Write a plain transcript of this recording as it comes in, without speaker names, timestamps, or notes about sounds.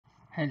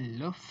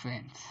Hello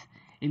friends,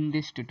 in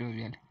this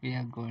tutorial we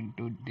are going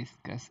to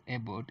discuss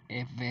about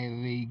a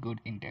very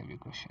good interview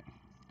question.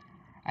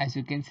 As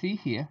you can see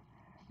here,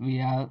 we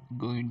are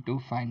going to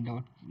find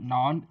out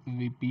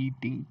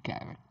non-repeating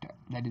character.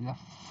 That is the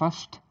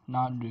first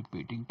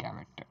non-repeating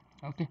character.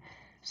 Okay,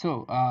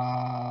 so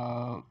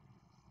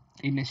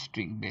in a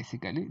string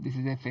basically, this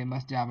is a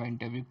famous Java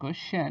interview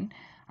question.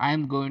 I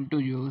am going to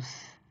use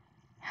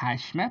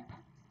HashMap,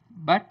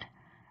 but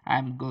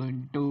I'm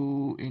going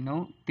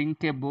to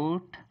think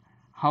about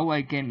how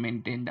I can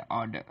maintain the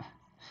order.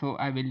 So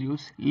I will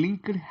use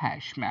linked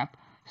HashMap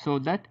so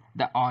that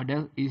the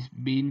order is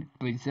being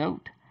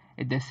preserved.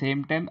 At the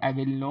same time, I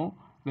will know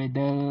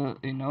whether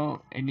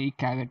any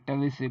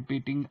character is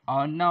repeating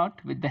or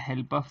not with the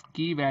help of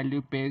key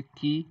value pair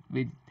key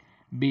with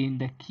being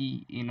the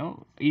key,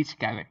 each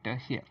character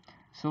here.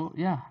 So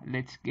yeah,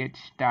 let's get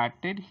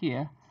started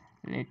here.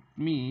 Let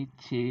me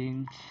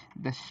change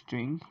the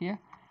string here,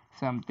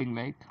 something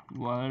like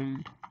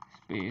world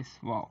space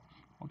wow.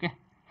 Okay,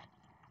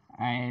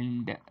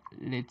 and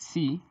let's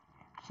see.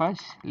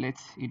 First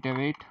let's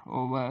iterate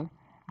over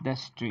the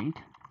string.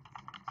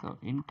 So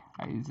int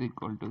I is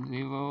equal to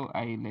 0,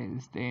 I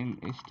less than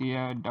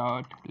str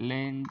dot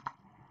length,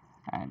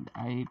 and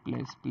I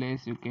plus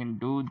plus. You can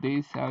do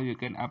this or you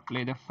can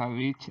apply the for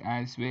each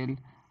as well,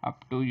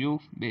 up to you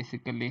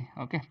basically.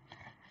 Okay,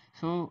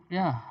 so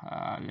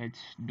yeah,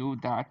 let's do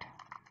that.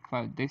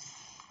 For this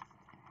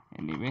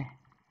anyway,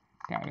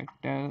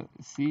 character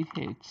ch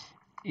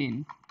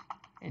in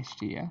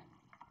str.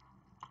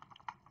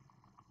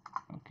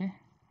 Okay,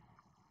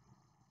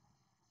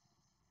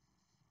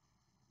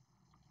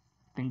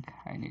 think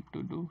I need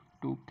to do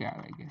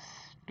 2char, I guess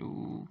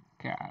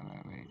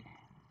 2char array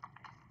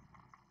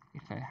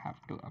if I have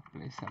to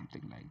apply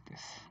something like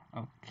this.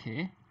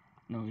 Okay,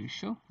 no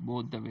issue,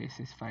 both the ways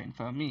is fine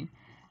for me.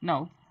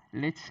 Now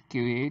let's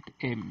create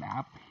a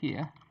map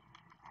here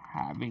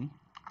having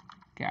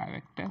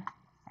character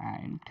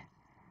and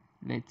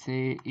let's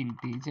say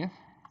integer.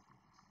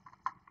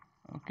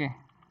 Okay,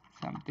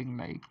 something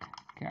like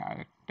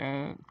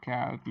character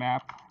char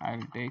map. I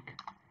will take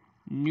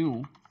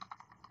new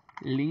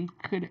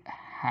linked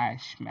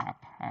hash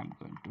map. I'm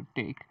going to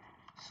take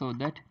so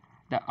that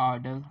the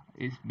order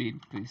is being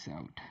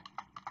preserved.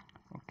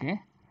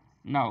 Okay,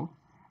 now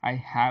I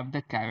have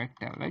the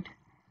character, right?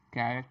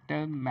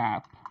 Character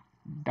map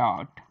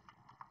dot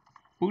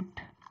put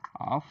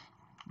of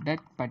that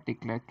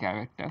particular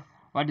character.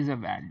 What is the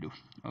value?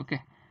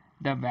 Okay,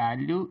 the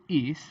value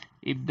is,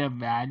 if the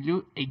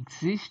value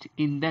exists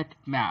in that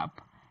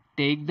map,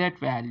 take that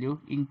value,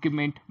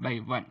 increment by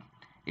 1.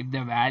 If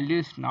the value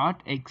is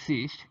not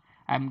exist,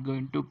 I'm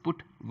going to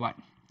put 1.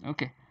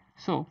 Okay,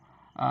 so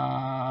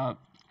I'll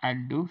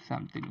do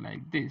something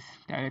like this: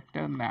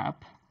 character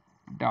map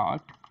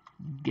dot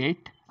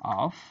get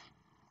of,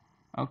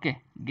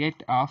 okay,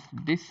 get of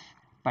this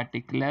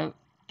particular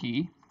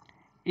key.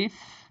 If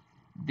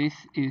this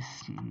is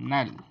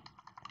null,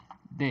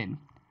 then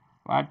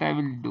what I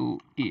will do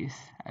is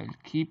I will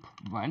keep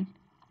 1.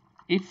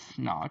 If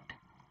not,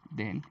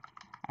 then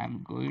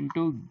I'm going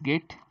to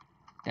get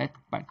that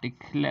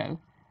particular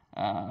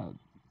uh,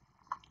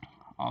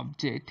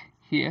 object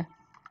here.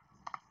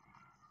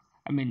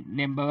 I mean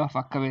number of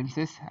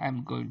occurrences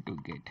I'm going to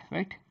get,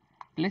 right?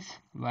 Plus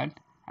 1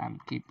 I'm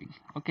keeping.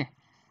 Okay,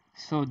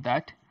 so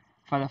that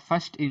for the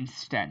first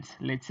instance,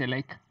 let's say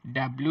like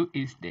w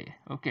is there.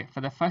 Okay,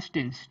 for the first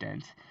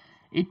instance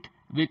it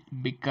will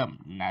become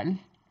null,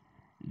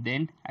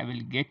 then I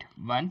will get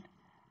 1.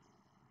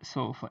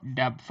 So for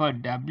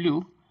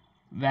w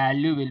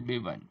value will be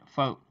 1,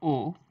 for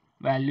o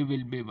value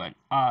will be 1,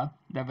 r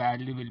the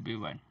value will be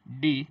 1,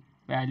 d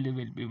value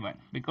will be 1,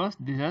 because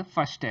these are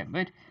first time,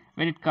 right?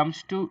 When it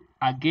comes to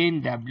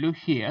again w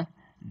here,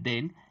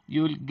 then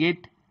you will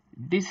get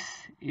this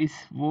is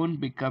won't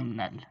become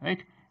null,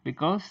 right?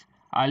 Because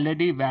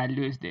already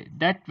value is there,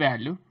 that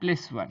value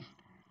plus 1.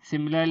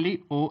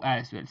 Similarly o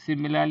as well,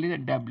 similarly the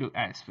w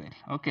as well.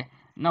 Okay,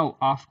 now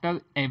after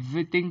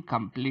everything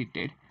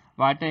completed,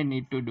 what I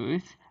need to do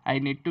is I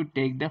need to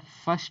take the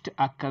first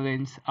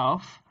occurrence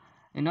of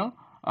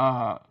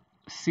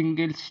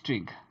single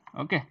string.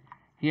 Okay,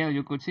 here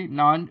you could see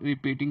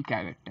non-repeating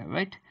character,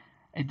 right?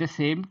 At the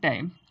same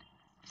time,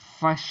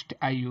 first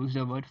I use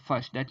the word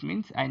first, that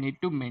means I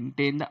need to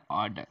maintain the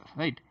order,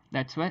 right?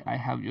 That's why I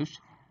have used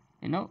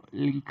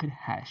linked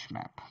hash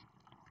map.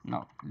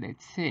 Now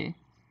let's say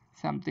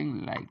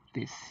something like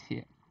this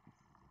here.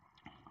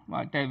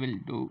 What I will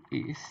do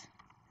is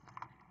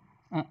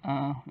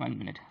 1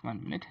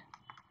 minute.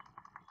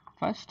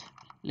 First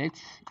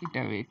let's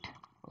iterate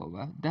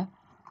over the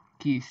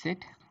key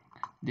set.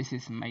 This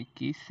is my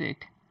key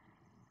set,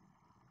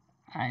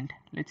 and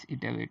let's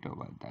iterate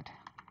over that.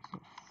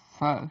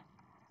 So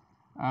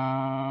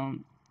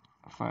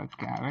for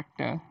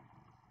character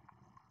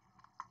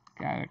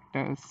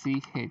ch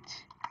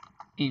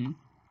in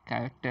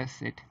character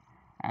set,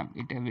 I'm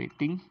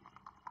iterating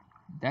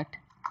that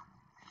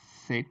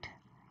set,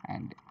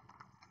 and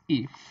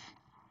if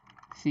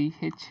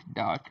ch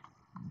dot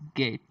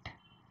get,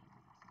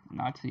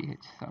 not ch,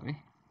 sorry,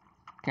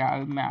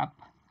 calmap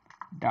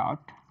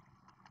dot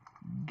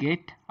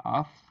get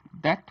of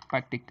that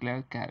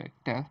particular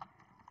character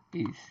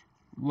is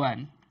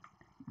 1,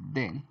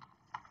 then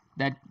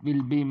that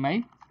will be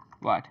my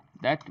what?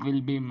 That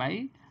will be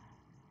my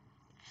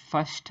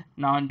first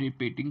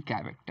non-repeating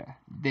character.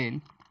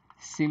 Then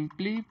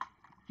simply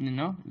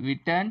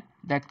return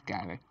that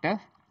character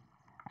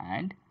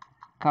and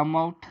come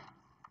out.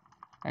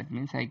 That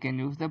means I can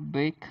use the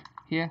break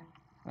here,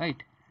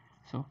 right?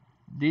 So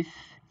this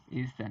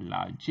is the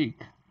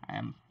logic I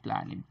am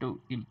planning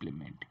to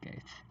implement,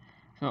 guys.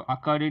 So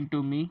according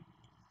to me,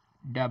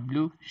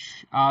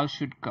 R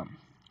should come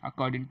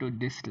according to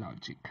this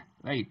logic,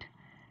 right?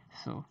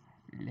 So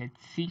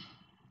let's see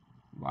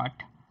what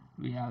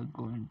we are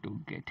going to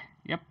get.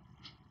 Yep,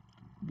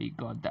 we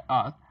got the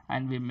R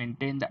and we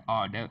maintain the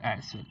order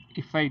as well.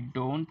 If I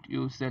don't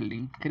use the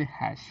linked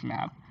hash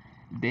map,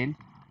 then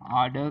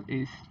order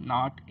is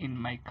not in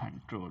my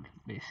control.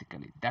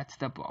 Basically, that's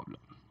the problem.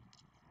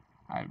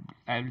 I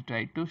will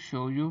try to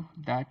show you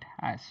that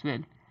as well.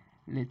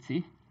 Let's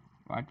see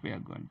what we are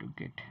going to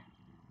get.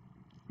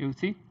 You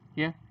see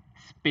here,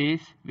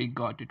 space, we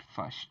got it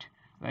first,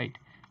 right?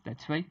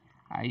 That's why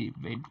I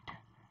went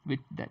with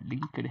the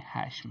linked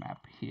hash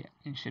map here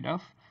instead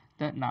of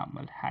the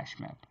normal hash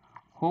map.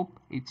 Hope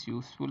it's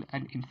useful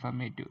and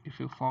informative. If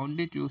you found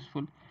it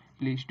useful,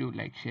 please do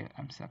like, share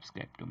and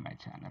subscribe to my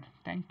channel.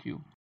 Thank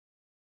you.